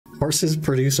Horses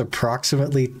produce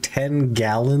approximately 10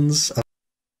 gallons of...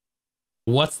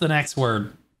 What's the next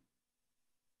word?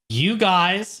 You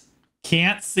guys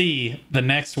can't see the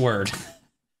next word.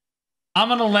 I'm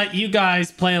going to let you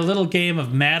guys play a little game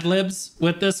of Mad Libs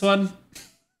with this one.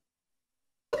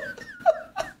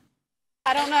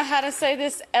 I don't know how to say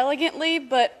this elegantly,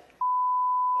 but...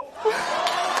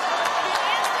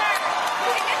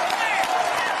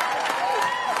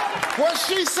 What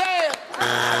she said?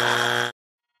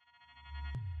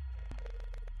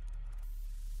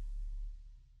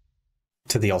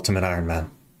 To the Ultimate Ironman.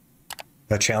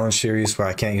 A challenge series where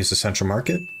I can't use the central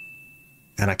market,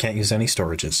 and I can't use any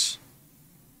storages.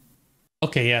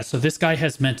 Okay, yeah, so this guy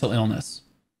has mental illness.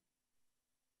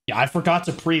 Yeah, I forgot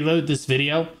to preload this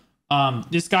video.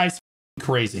 This guy's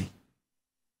crazy.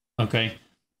 Okay.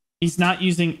 He's not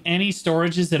using any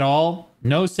storages at all.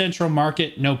 No central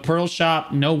market, no Pearl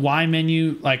Shop, no Y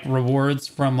menu, like rewards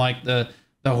from like the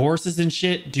horses and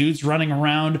shit. Dude's running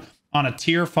around on a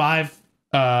tier 5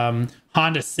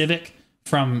 Honda Civic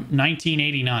from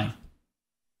 1989.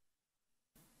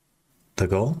 The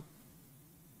goal?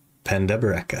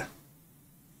 Pendebereka.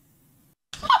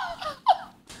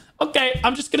 Okay,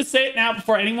 I'm just going to say it now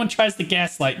before anyone tries to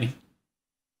gaslight me.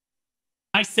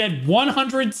 I said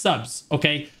 100 subs,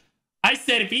 okay? I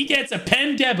said if he gets a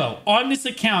Pendebo on this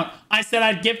account, I said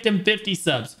I'd gift him 50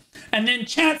 subs. And then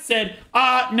chat said,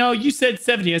 no, you said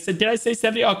 70. I said, did I say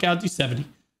 70? Okay, I'll do 70.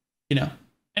 You know.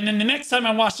 And then the next time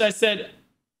I watched it,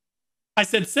 I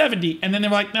said 70. And then they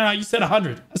were like, no, you said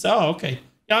 100. I said, oh, okay.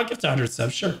 Yeah, I'll gift 100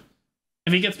 subs, sure.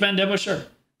 If he gets Pendebo, sure.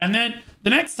 And then the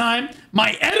next time,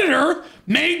 my editor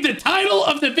made the title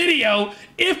of the video,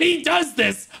 if he does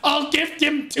this, I'll gift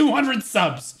him 200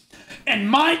 subs. And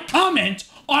my comment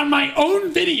on my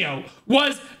own video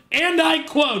was, and I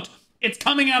quote, "It's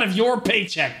coming out of your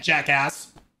paycheck,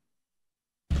 jackass."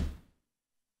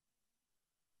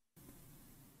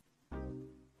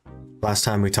 Last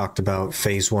time we talked about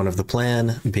phase 1 of the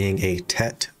plan being a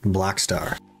Tet Black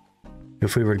Star.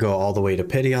 If we were to go all the way to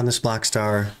Pity on this Black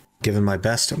Star, given my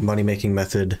best money-making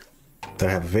method that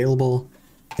I have available,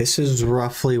 this is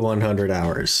roughly 100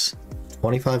 hours.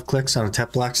 25 clicks on a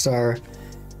Tet Black Star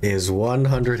is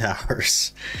 100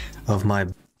 hours of my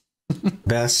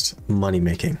best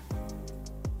money-making.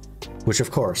 Which, of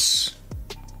course,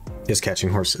 is catching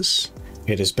horses.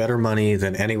 It is better money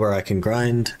than anywhere I can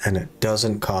grind, and it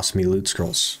doesn't cost me loot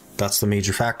scrolls. That's the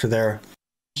major factor there.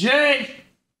 Jay!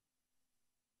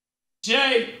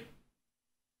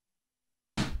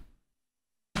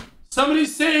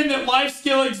 Somebody's saying that life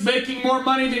skilling's making more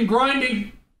money than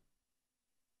grinding.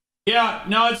 Yeah,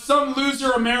 no, it's some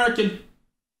loser American.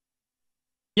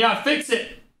 Yeah, fix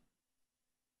it.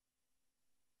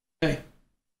 Okay.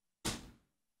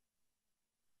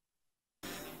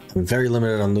 I'm very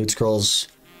limited on loot scrolls,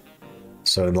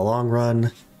 so in the long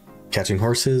run, catching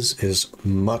horses is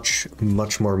much,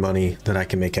 much more money than I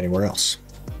can make anywhere else.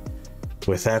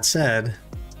 With that said,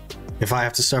 if I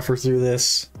have to suffer through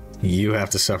this, you have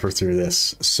to suffer through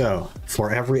this. So,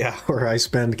 for every hour I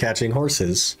spend catching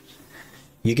horses,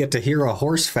 you get to hear a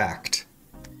horse fact.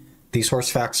 These horse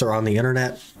facts are on the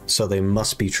internet, so they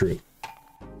must be true.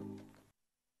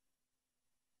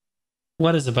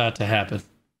 What is about to happen?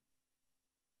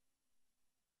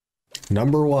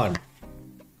 Number 1,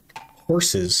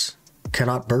 horses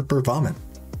cannot burp or vomit.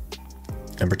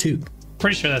 Number 2,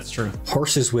 Pretty sure that's true.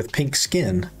 horses with pink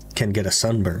skin can get a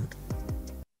sunburn.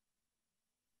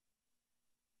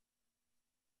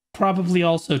 Probably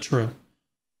also true.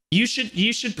 You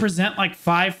should present like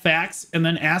 5 facts and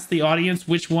then ask the audience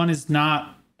which one is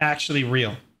not actually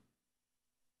real.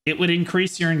 It would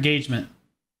increase your engagement.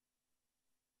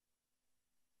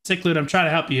 SickLoot, I'm trying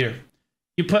to help you here.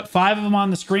 You put 5 of them on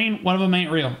the screen, one of them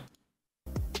ain't real.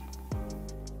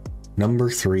 Number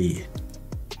 3,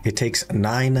 it takes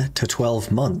 9 to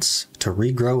 12 months to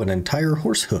regrow an entire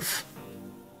horse hoof.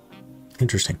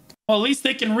 Interesting. Well, at least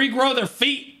they can regrow their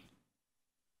feet.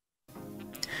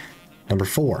 Number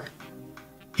 4,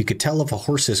 you could tell if a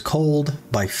horse is cold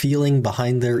by feeling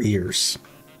behind their ears.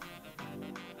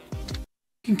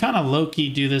 You can kind of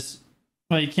low-key do this.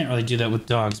 Well, you can't really do that with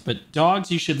dogs, but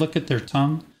dogs, you should look at their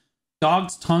tongue.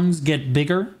 Dogs' tongues get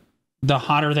bigger the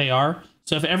hotter they are.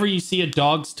 So if ever you see a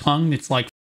dog's tongue that's like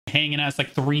hanging out, it's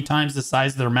like 3 times the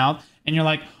size of their mouth, and you're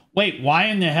like, wait, why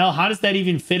in the hell? How does that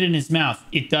even fit in his mouth?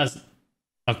 It doesn't.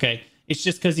 Okay? It's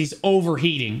just because he's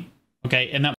overheating. Okay?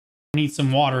 And that needs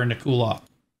some water and to cool off.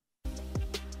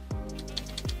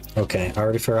 Okay, I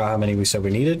already figured out how many we said we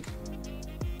needed.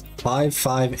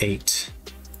 558.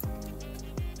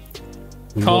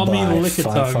 Call me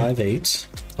Lickatog. 558.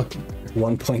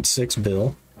 1.6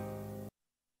 bill.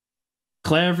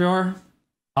 Clairvor,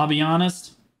 I'll be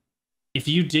honest. If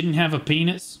you didn't have a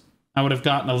penis, I would have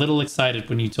gotten a little excited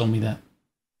when you told me that.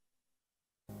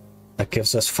 That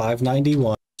gives us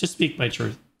 591. Just speak my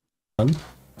truth.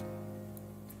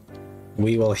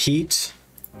 We will heat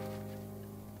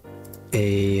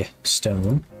a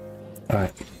stone. All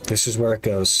right, this is where it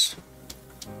goes.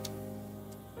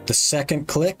 The second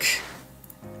click,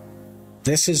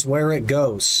 this is where it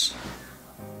goes.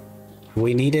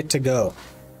 We need it to go.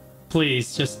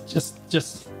 Please,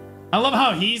 just. I love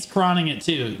how he's crawling it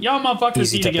too. Y'all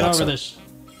motherfuckers need to get over this.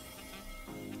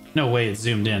 No way it's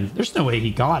zoomed in. There's no way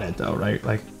he got it though, right?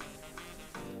 Like,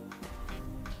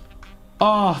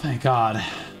 oh, thank God.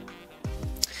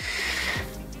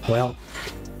 Well,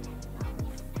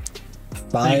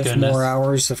 5 more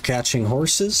hours of catching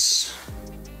horses.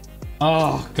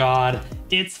 Oh God,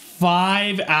 it's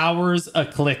 5 hours a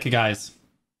click, guys.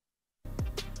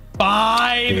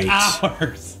 5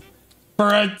 hours for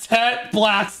a Tet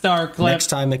Blackstar clip. Next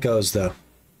time it goes though.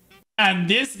 And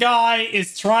this guy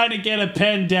is trying to get a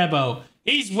pen debo.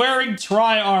 He's wearing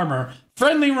tri armor.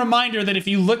 Friendly reminder that if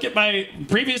you look at my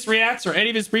previous reacts or any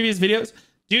of his previous videos,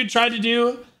 dude tried to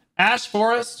do Ash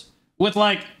Forest with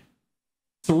like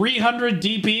 300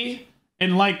 DP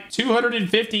and like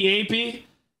 250 AP.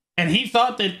 And he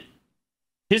thought that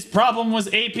his problem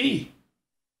was AP.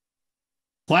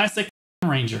 Classic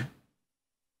Ranger.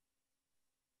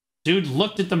 Dude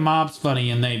looked at the mobs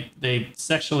funny and they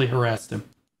sexually harassed him.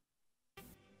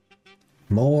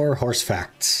 More horse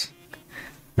facts.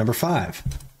 Number 5.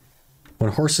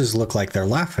 When horses look like they're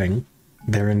laughing,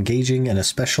 they're engaging in a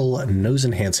special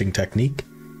nose-enhancing technique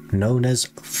known as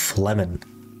phlegmon.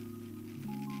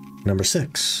 Number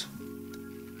 6.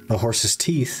 A horse's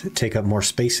teeth take up more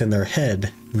space in their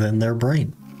head than their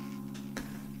brain.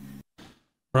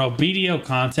 Bro, BDO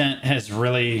content has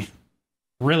really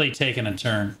taken a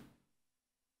turn.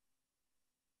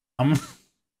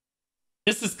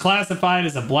 This is classified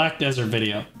as a Black Desert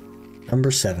video. Number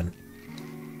 7.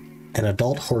 An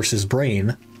adult horse's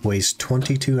brain weighs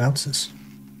 22 ounces.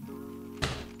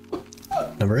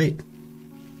 Number 8.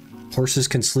 Horses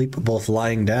can sleep both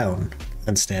lying down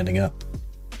and standing up.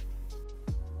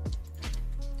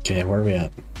 Okay, where are we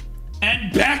at?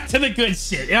 And back to the good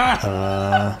shit. Do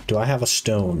I have a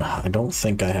stone? I don't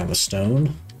think I have a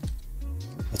stone.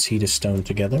 Let's heat a stone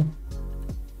together.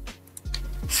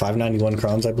 591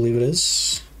 crowns, I believe it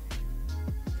is.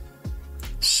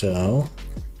 So,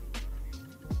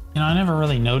 you know, I never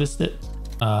really noticed it,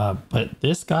 but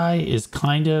this guy is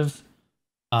kind of,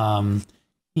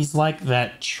 he's like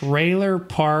that trailer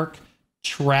park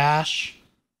trash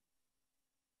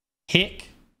hick.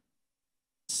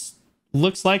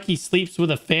 Looks like he sleeps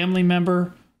with a family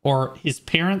member, or his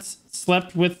parents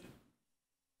slept with,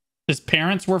 his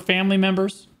parents were family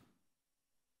members.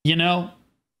 You know,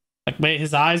 like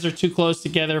his eyes are too close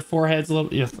together, forehead's a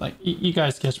little, like you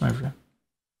guys catch my drift.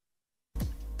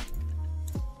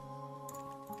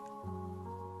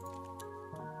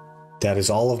 That is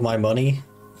all of my money.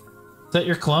 Is that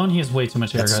your clone? He has way too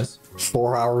much hair, guys.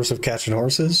 4 hours of catching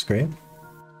horses. Great.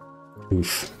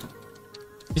 Oof.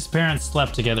 His parents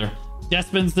slept together.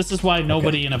 Despins, this is why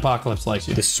nobody in Apocalypse likes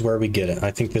you. This is where we get it.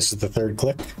 I think this is the third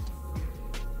click.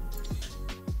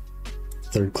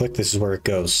 Third click, this is where it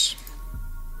goes.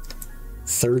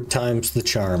 Third time's the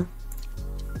charm.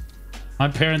 My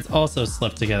parents also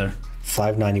slept together.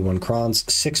 591 crons,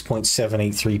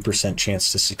 6.783%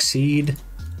 chance to succeed.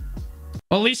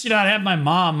 Well, at least you don't have my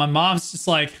mom. My mom's just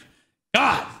like,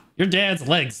 God, your dad's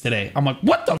legs today. I'm like,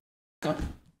 what the f***?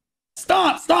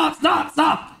 Stop.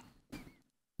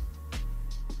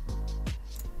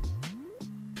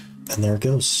 And there it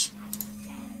goes.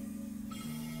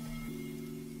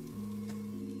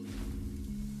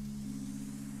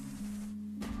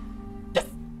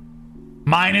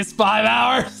 Minus 5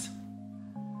 hours.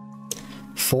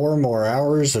 4 more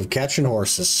hours of catching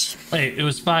horses. Wait, it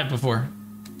was 5 before.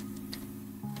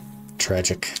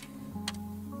 Tragic.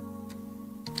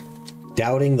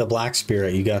 Doubting the Black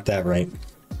Spirit, you got that right.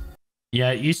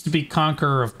 Yeah, it used to be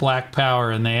Conqueror of Black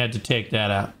Power, and they had to take that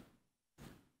out.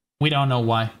 We don't know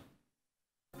why.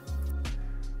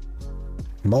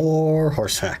 More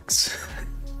horse facts.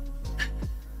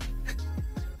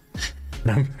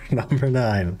 Number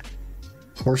 9.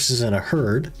 Horses in a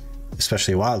herd,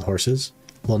 especially wild horses,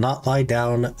 will not lie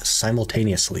down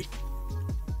simultaneously.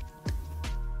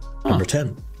 Number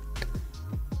 10.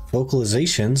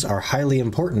 Vocalizations are highly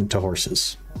important to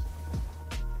horses.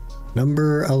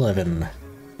 Number 11.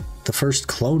 The first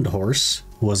cloned horse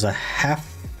was a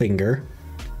half-finger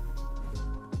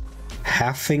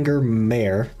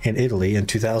mare in Italy in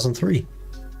 2003.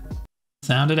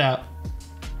 Sound it out.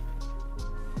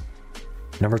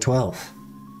 Number 12.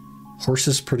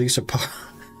 Horses produce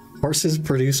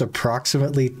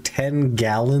approximately 10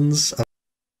 gallons of...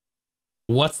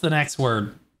 What's the next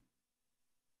word?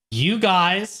 You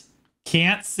guys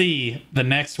can't see the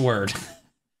next word.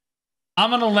 I'm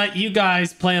going to let you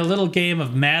guys play a little game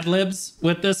of Mad Libs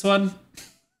with this one.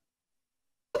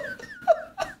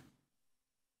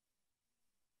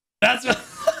 That's what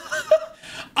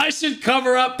I should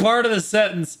cover up part of the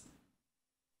sentence.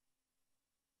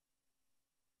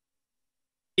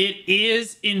 It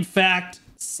is, in fact,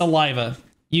 saliva.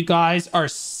 You guys are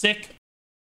sick.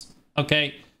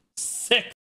 Okay?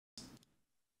 Sick.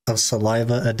 Of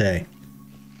saliva a day.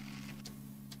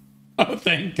 Oh,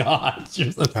 thank God.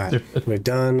 You're so stupid. Right. We've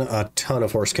done a ton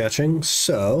of horse catching,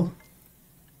 so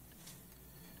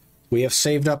we have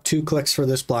saved up 2 clicks for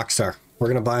this Black Star. We're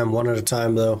going to buy them one at a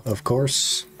time, though, of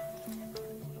course.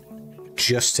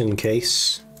 Just in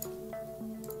case.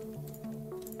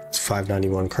 It's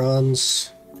 591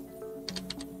 crons.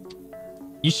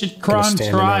 You should cron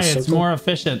try. It's more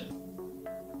efficient.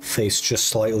 Face just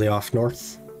slightly off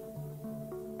north.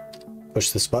 Push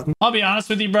this button. I'll be honest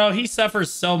with you, bro. He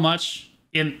suffers so much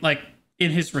in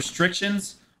his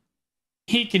restrictions.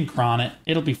 He can cron it.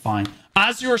 It'll be fine.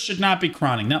 Azure should not be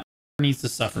cronning. That needs to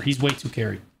suffer. He's way too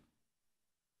carried.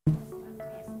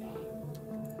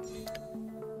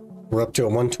 We're up to a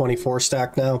 124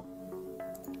 stack now,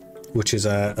 which is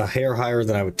a hair higher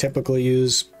than I would typically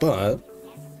use, but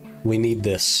we need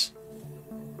this.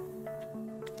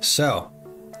 So,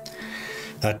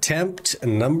 attempt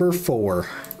number 4.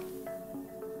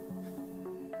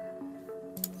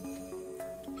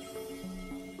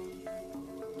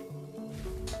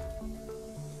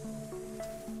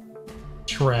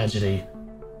 Tragedy.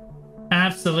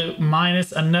 Absolute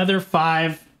minus another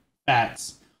 5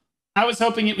 facts. I was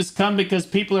hoping it was come because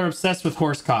people are obsessed with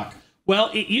horsecock. Well,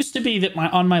 it used to be that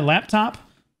on my laptop,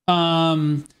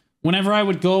 whenever I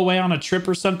would go away on a trip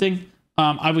or something,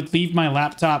 I would leave my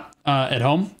laptop at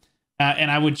home,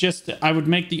 and I would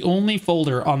make the only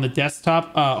folder on the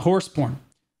desktop horse porn.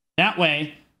 That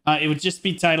way, it would just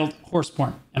be titled horse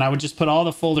porn, and I would just put all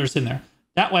the folders in there.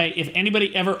 That way, if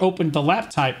anybody ever opened the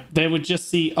laptop, they would just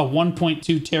see a 1.2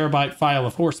 terabyte file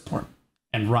of horse porn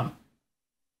and run.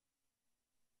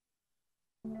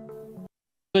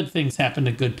 Good things happen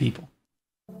to good people.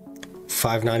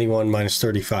 591 minus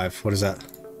 35. What is that?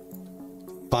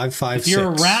 556. If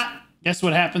you're a rat, guess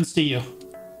what happens to you?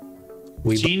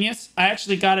 Genius. I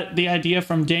actually got the idea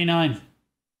from day 9.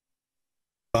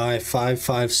 Buy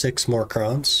 556 more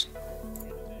crons.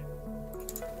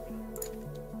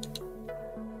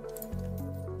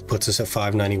 Puts us at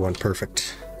 591.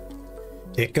 Perfect.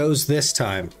 It goes this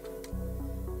time.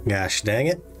 Gosh dang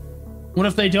it. What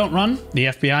if they don't run? The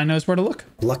FBI knows where to look.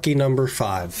 Lucky number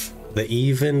 5. The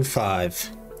even 5.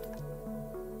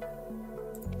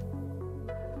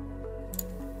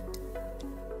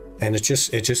 And it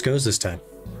just goes this time.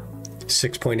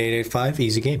 6.885,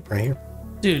 easy game right here.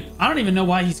 Dude, I don't even know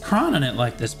why he's cronning it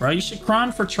like this, bro. You should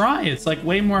cron for try. It's like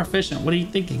way more efficient. What are you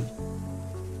thinking?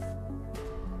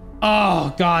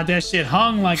 Oh God, that shit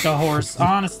hung like a horse.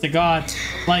 Honest to God.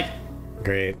 Like,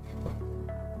 great.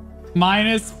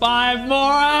 Minus 5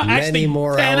 more. Many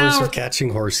more hours of catching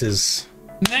horses.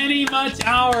 Many much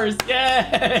hours.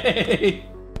 Yay.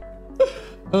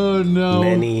 Oh no.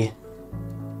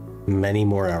 Many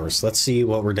more hours. Let's see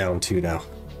what we're down to now.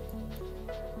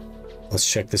 Let's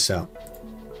check this out.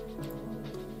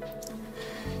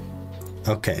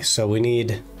 Okay, so we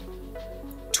need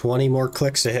 20 more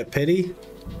clicks to hit pity.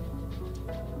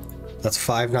 That's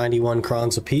 591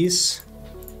 crons a piece.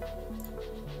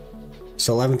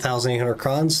 So 11,800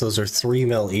 crons. Those are 3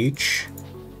 mil each.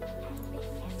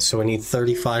 So we need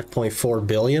 35.4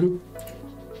 billion.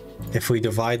 If we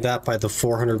divide that by the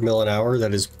 400 mil an hour,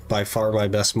 that is by far my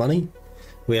best money.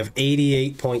 We have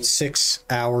 88.6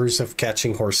 hours of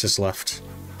catching horses left.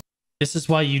 This is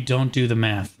why you don't do the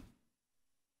math.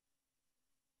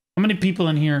 How many people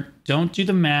in here don't do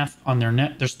the math on their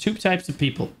net? There's 2 types of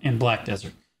people in Black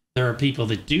Desert. There are people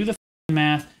that do the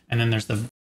math, and then there's the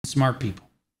smart people.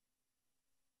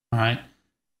 All right?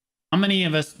 How many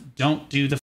of us don't do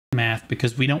the math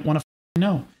because we don't want to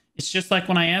know? It's just like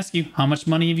when I ask you, how much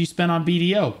money have you spent on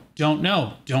BDO? Don't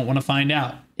know. Don't want to find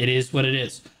out. It is what it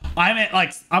is.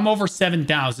 I'm over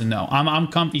 7,000 though. I'm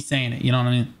comfy saying it. You know what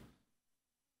I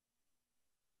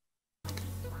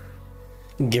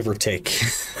mean? Give or take.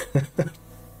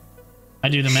 I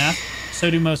do the math.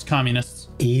 So do most communists.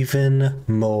 Even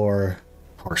more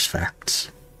horse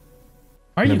facts.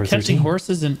 Are you catching 13.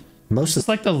 horses in... This is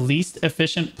like the least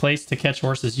efficient place to catch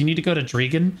horses. You need to go to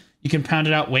Dregan. You can pound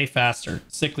it out way faster.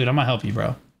 SickLoot, I'm gonna help you,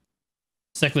 bro.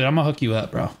 SickLoot, I'm gonna hook you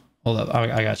up, bro. Hold up.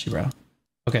 I got you, bro.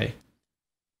 Okay.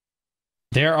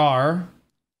 There are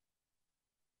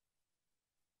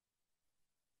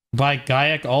by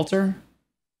Gaiac Altar,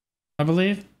 I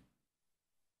believe.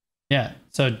 Yeah.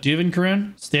 So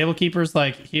Duvenkarun, stable keepers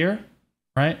like here,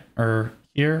 right? Or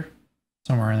here.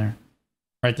 Somewhere in there.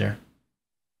 Right there.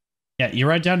 Yeah, you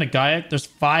ride down to Gaiac. There's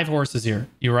 5 horses here.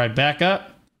 You ride back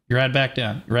up, you ride back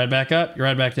down. You ride back up, you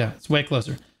ride back down. It's way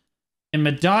closer. In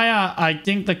Medaya, I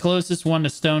think the closest one to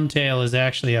Stonetail is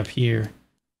actually up here.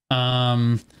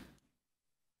 Portaferia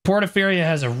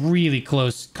has a really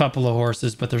close couple of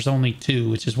horses, but there's only 2,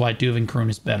 which is why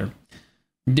Duvenkarun is better.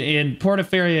 In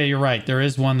Portaferia, you're right. There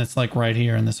is one that's like right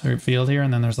here in this field here,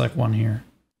 and then there's like one here.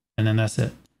 And then that's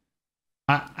it.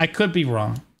 I could be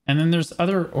wrong. And then there's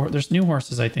there's new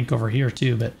horses, I think, over here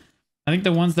too. But I think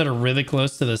the ones that are really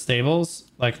close to the stables,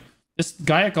 like this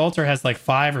Gaiac Altar has like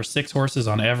 5 or 6 horses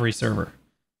on every server.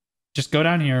 Just go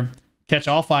down here, catch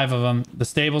all 5 of them. The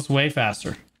stable's way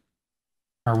faster.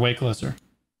 Or way closer.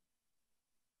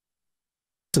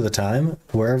 Most of the time,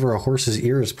 wherever a horse's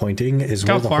ear is pointing is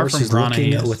where the horse is Grana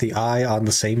looking with the eye on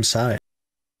the same side.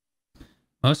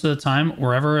 Most of the time,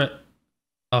 wherever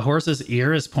a horse's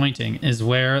ear is pointing is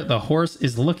where the horse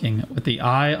is looking with the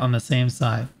eye on the same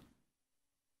side.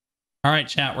 All right,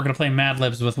 chat, we're going to play Mad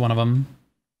Libs with one of them.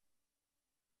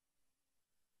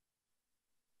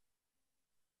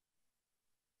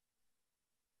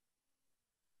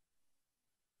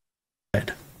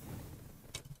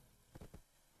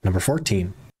 Number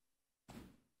 14.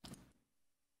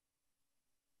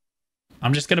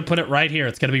 I'm just going to put it right here.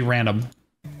 It's going to be random.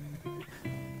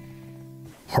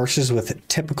 Horses with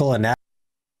typical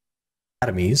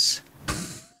anatomies.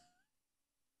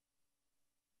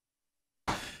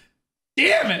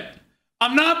 Damn it!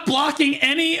 I'm not blocking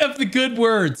any of the good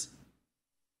words.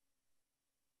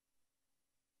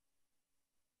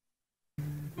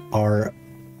 Are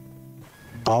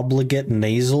obligate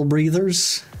nasal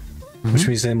breathers, which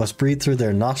means they must breathe through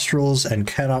their nostrils and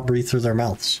cannot breathe through their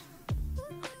mouths.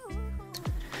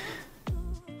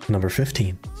 Number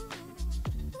 15.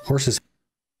 Horses.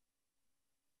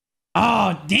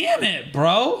 Oh, damn it,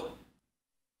 bro.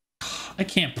 I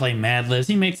can't play Mad Libs.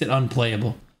 He makes it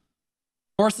unplayable.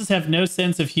 Horses have no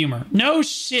sense of humor. No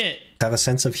shit. Have a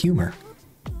sense of humor.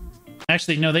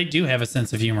 Actually, no, they do have a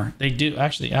sense of humor. They do.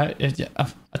 Actually, I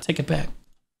take it back.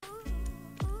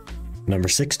 Number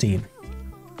 16.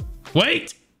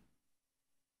 Wait.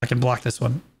 I can block this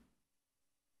one.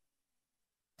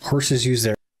 Horses use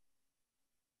their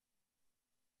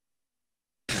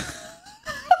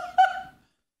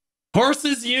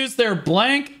Horses use their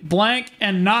blank, blank,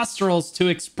 and nostrils to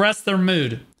express their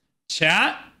mood.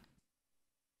 Chat?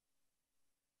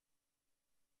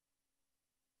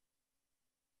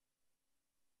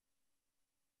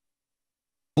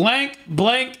 Blank,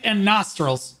 blank, and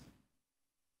nostrils.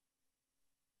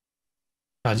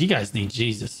 God, you guys need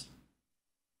Jesus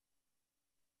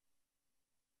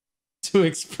to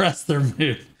express their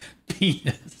mood.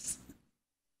 Penis.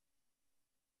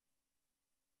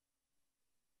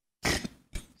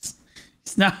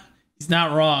 He's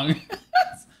not wrong.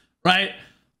 Right?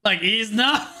 Like, he's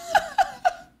not.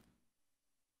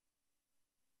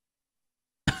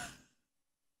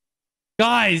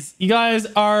 Guys, you guys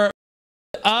are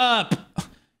up.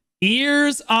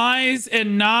 Ears, eyes,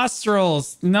 and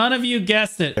nostrils. None of you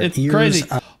guessed it. It's crazy.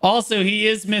 Also, he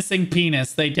is missing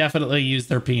penis. They definitely use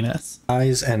their penis.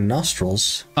 Eyes and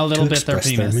nostrils. A little bit their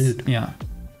penis. Their mood. Yeah.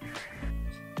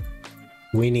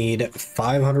 We need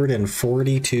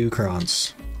 542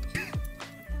 crowns.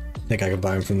 Think I could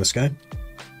buy him from this guy?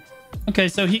 Okay,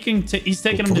 so he can. He's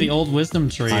taking him to the old wisdom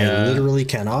tree. I literally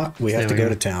cannot. We have to go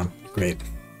to town. Great.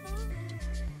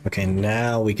 Okay,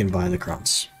 now we can buy the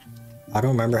crowns. I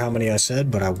don't remember how many I said,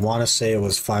 but I want to say it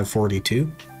was 542.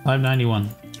 591.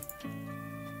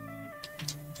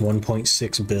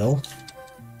 1.6 bill.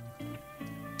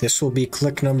 This will be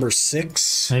click number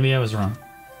 6. Maybe I was wrong.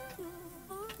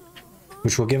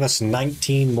 Which will give us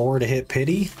 19 more to hit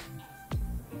pity.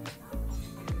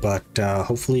 But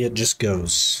hopefully it just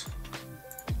goes.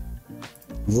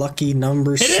 Lucky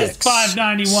number 6. It is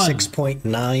 591.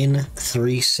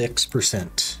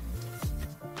 6.936%.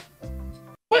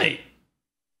 Wait.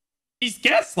 He's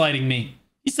gaslighting me.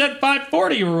 He said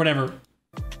 540 or whatever.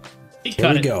 He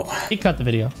cut it. Go. He cut the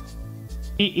video.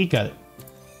 He cut it.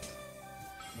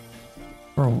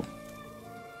 Bro.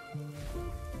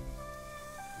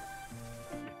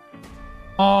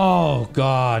 Oh,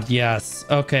 God, yes.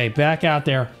 Okay, back out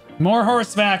there. More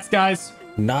horse facts, guys.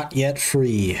 Not yet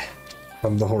free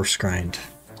from the horse grind.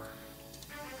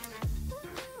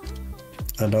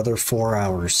 Another 4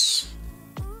 hours.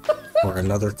 Or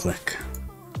another click.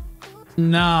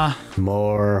 Nah.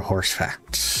 More horse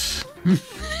facts.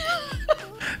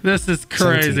 This is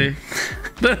crazy. 17.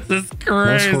 This is Most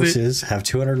crazy. horses have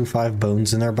 205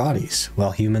 bones in their bodies,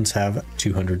 while humans have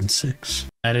 206.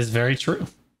 That is very true.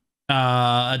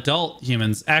 Adult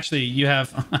humans. Actually, you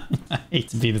have I hate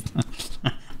to be this.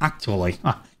 Actually,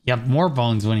 you have more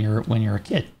bones when you're a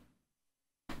kid.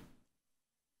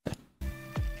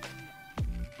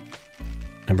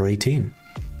 Number 18.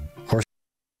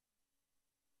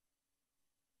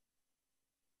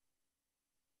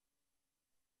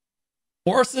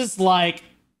 Horses like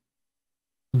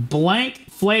blank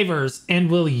flavors and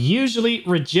will usually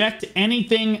reject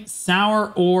anything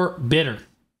sour or bitter.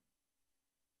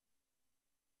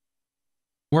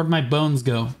 Where'd my bones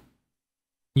go?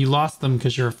 You lost them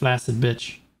because you're a flaccid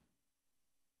bitch.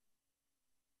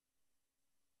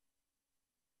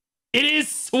 It is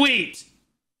sweet.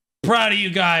 Proud of you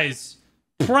guys.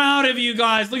 Proud of you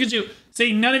guys. Look at you.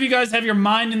 See, none of you guys have your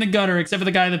mind in the gutter except for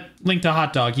the guy that linked to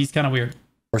hot dog. He's kind of weird.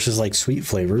 Horses like sweet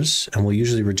flavors and will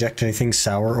usually reject anything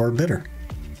sour or bitter.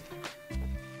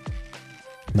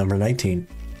 Number 19.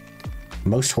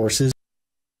 Most horses...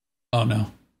 Oh, no.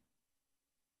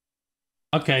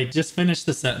 Okay, just finish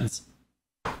the sentence.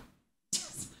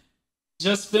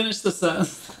 Just finish the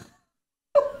sentence.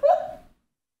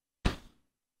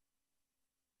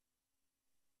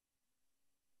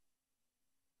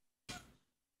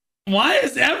 Why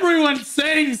is everyone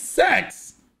saying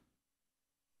sex?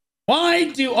 Why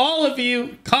do all of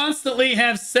you constantly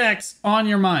have sex on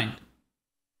your mind?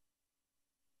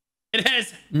 It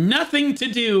has nothing to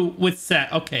do with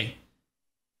sex. Okay.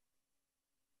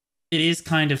 It is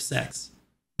kind of sex.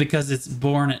 Because it's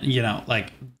born, you know,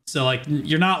 like, so like,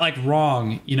 you're not like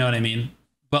wrong, you know what I mean?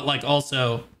 But like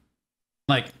also,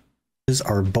 like...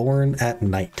 are born at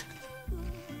night.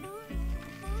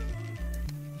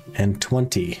 And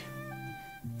 20.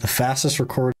 The fastest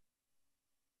recorded...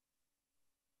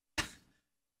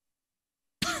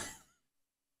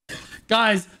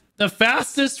 Guys, the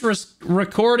fastest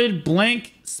recorded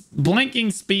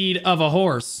blinking speed of a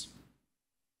horse.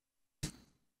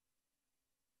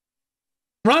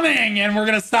 Running, and we're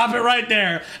gonna stop it right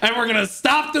there, and we're gonna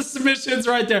stop the submissions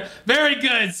right there. Very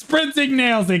good. Sprinting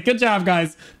nails it. Good job,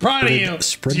 guys. Proud of you.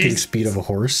 Sprinting speed of a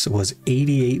horse was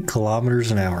 88 kilometers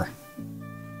an hour,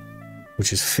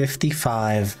 which is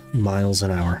 55 miles an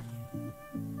hour.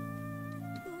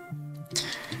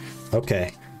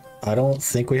 Okay, I don't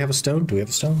think we have a stone. Do we have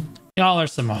a stone? Y'all are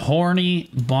some horny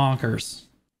bonkers.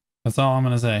 That's all I'm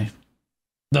gonna say.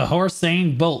 The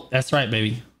Horseane Bolt. That's right,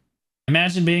 baby.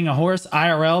 Imagine being a horse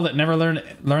IRL that never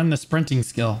learned the sprinting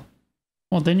skill.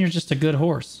 Well, then you're just a good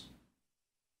horse.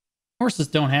 Horses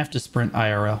don't have to sprint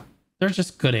IRL. They're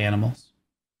just good animals.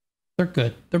 They're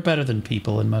good. They're better than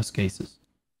people in most cases.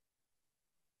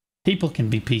 People can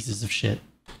be pieces of shit.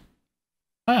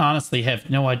 I honestly have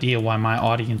no idea why my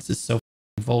audience is so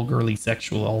vulgarly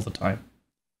sexual all the time.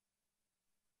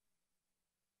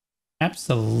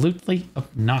 Absolutely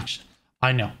obnoxious.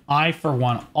 I know. I, for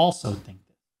one, also think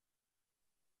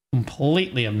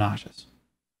completely obnoxious.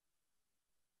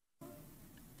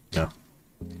 No.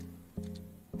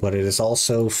 But it is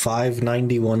also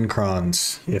 591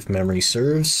 crons, if memory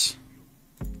serves.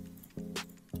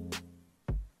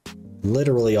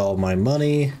 Literally all my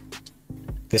money.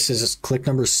 This is click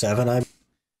number 7.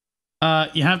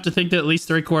 You have to think that at least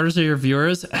 3/4 of your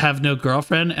viewers have no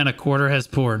girlfriend and 1/4 has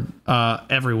porn.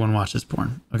 Everyone watches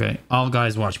porn. Okay. All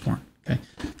guys watch porn. Okay.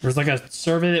 There was like a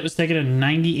survey that was taken and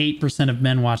 98% of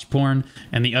men watch porn,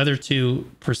 and the other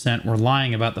 2% were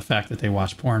lying about the fact that they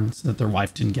watch porn so that their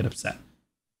wife didn't get upset.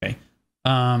 Okay.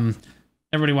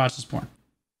 Everybody watches porn.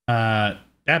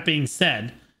 That being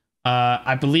said,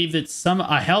 I believe that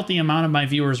a healthy amount of my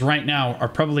viewers right now are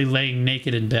probably laying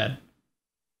naked in bed.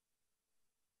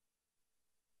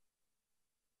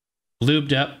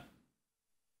 Lubed up.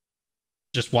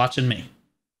 Just watching me.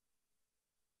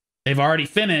 They've already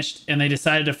finished, and they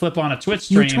decided to flip on a Twitch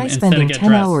stream you try instead spending of get 10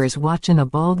 dressed. hours watching a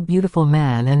bald, beautiful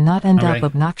man and not end up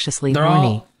obnoxiously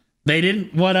horny. They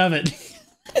didn't. What of it?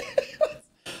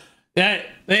 Yeah,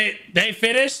 they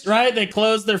finished, right? They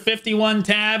closed their 51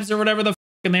 tabs or whatever the f,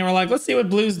 and they were like, let's see what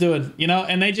Blue's doing, you know?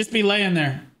 And they just be laying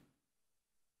there.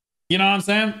 You know what I'm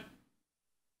saying?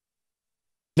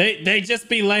 They just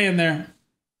be laying there.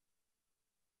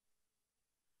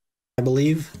 I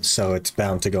believe, so it's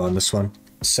bound to go on this one.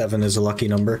 7 is a lucky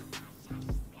number.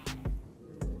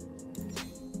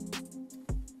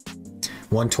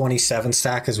 127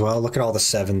 stack as well. Look at all the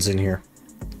 7s in here.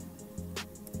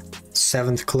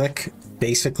 7th click,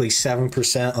 basically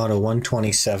 7% on a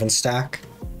 127 stack.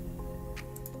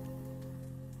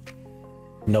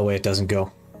 No way it doesn't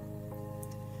go.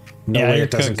 No way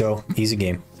it doesn't go. Easy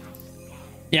game.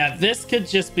 Yeah, this could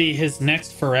just be his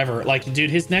next forever. Like, dude,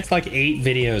 his next like 8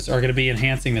 videos are going to be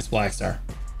enhancing this Black Star.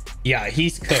 Yeah,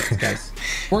 he's cooked, guys.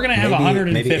 We're going to have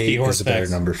 150 maybe 8 horse is a better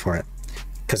specs. number for it.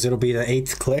 Because it'll be the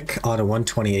 8th click on a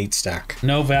 128 stack.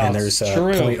 No valves. And there's a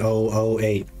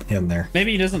 0.008 in there.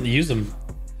 Maybe he doesn't use them.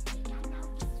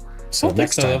 So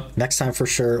next time for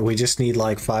sure, we just need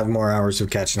like 5 more hours of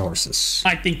catching horses.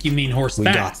 I think you mean horse We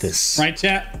facts, got this. right,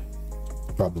 chat?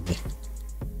 Probably.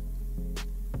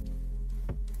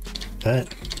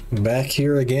 But back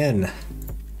here again.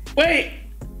 Wait!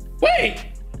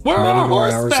 Where Many are more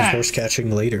horse hours facts? of horse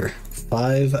catching later.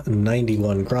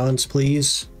 591 grons,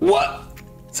 please. What?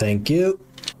 Thank you.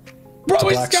 Bro, The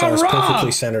he's black star got is perfectly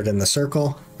wrong! centered in the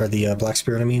circle, or the black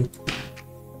spirit, I mean.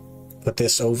 Put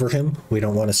this over him. We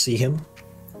don't want to see him.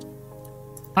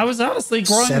 I was honestly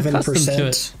growing accustomed to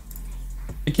it.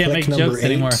 I can't make jokes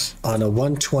anymore. On a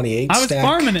 128 I was stack.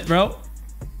 farming it, bro.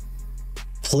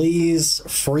 Please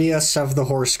free us of the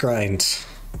horse grind.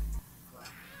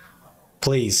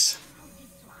 Please.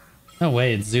 No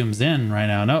way, it zooms in right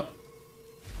now. No.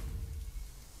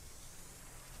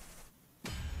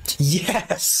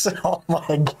 Yes! Oh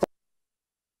my god.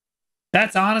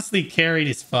 That's honestly carried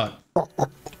as fuck.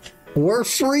 We're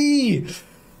free!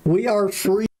 We are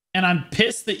free! And I'm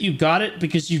pissed that you got it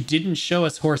because you didn't show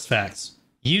us horse facts.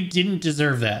 You didn't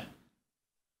deserve that.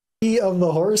 Of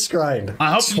the horse grind.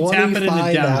 I hope you tap it into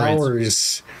 25 downgrades.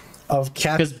 hours of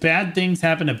Because bad things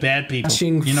happen to bad people.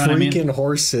 catching You know what I mean? freaking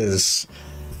horses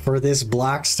for this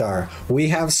Black Star. We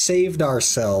have saved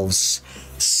ourselves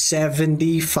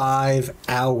 75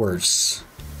 hours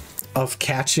of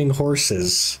catching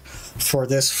horses for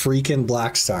this freaking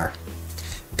Black Star.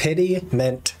 Pity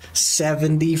meant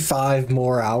 75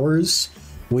 more hours.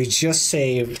 We just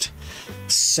saved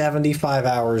 75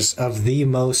 hours of the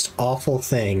most awful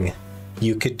thing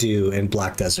you could do in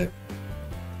Black Desert.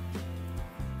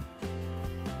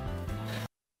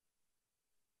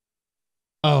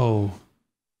 Oh,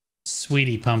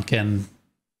 sweetie pumpkin.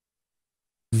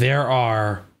 There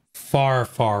are far,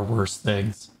 far worse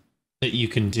things that you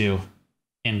can do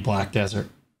in Black Desert.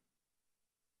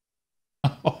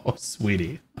 Oh,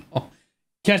 sweetie. Oh.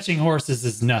 Catching horses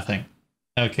is nothing.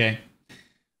 Okay.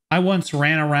 I once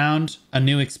ran around a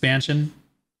new expansion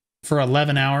for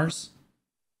 11 hours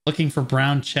looking for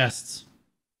brown chests.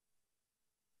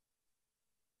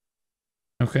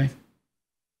 Okay.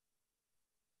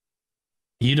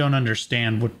 You don't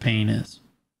understand what pain is.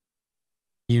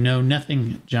 You know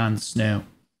nothing, Jon Snow.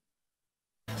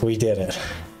 We did it.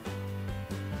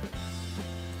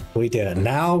 We did it.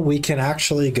 Now we can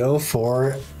actually go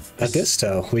for a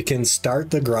disto. We can start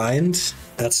the grind.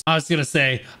 That's I was gonna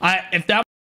say, if that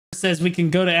says we can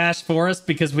go to Ash Forest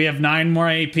because we have 9 more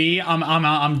AP,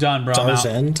 I'm done, bro. Star's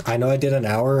End. I know I did an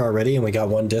hour already and we got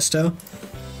 1 disto,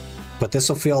 but this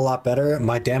will feel a lot better.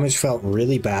 My damage felt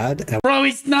really bad. And Bro,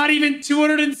 he's not even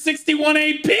 261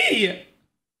 AP.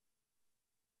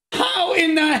 How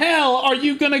in the hell are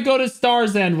you gonna go to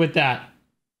Star's End with that?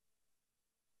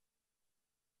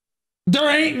 There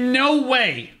ain't no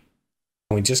way.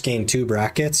 we just gained 2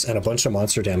 brackets and a bunch of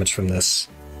monster damage from this.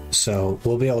 So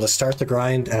we'll be able to start the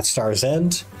grind at Star's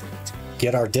End,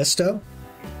 get our disto,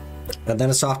 and then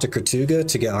it's off to Kertuga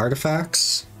to get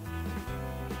artifacts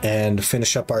and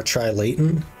finish up our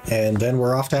Tri-Layton, and then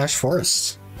we're off to Ash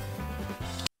Forest.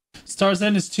 Star's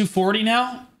End is 240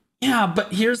 now? Yeah,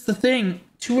 but here's the thing.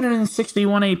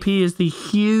 261 AP is the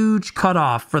huge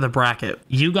cutoff for the bracket.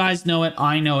 You guys know it.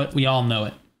 I know it. We all know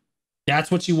it. That's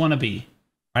what you want to be.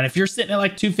 Right? If you're sitting at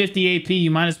like 250 AP,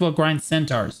 you might as well grind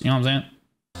Centaurs. You know what I'm saying?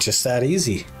 Just that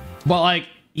easy. Well, like,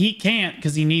 he can't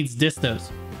because he needs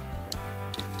distos.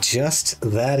 Just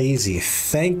that easy.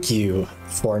 Thank you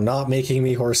for not making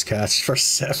me horse catch for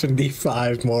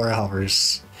 75 more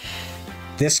hours.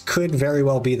 This could very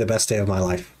well be the best day of my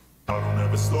life.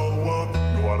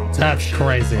 That's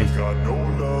crazy. Oh,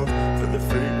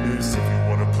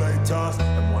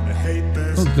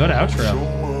 good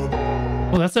outro.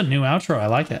 Oh, that's a new outro. I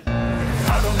like it.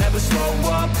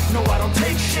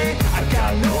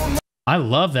 I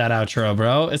love that outro,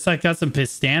 bro. It's like got some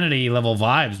Pistanity level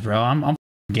vibes, bro. I'm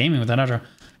gaming with that outro.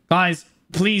 Guys,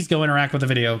 please go interact with the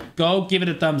video. Go give it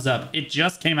a thumbs up. It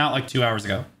just came out like 2 hours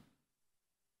ago.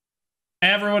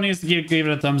 Everyone needs to give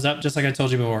it a thumbs up, just like I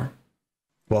told you before.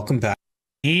 Welcome back.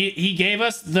 He gave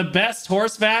us the best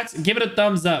horse facts. Give it a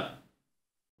thumbs up.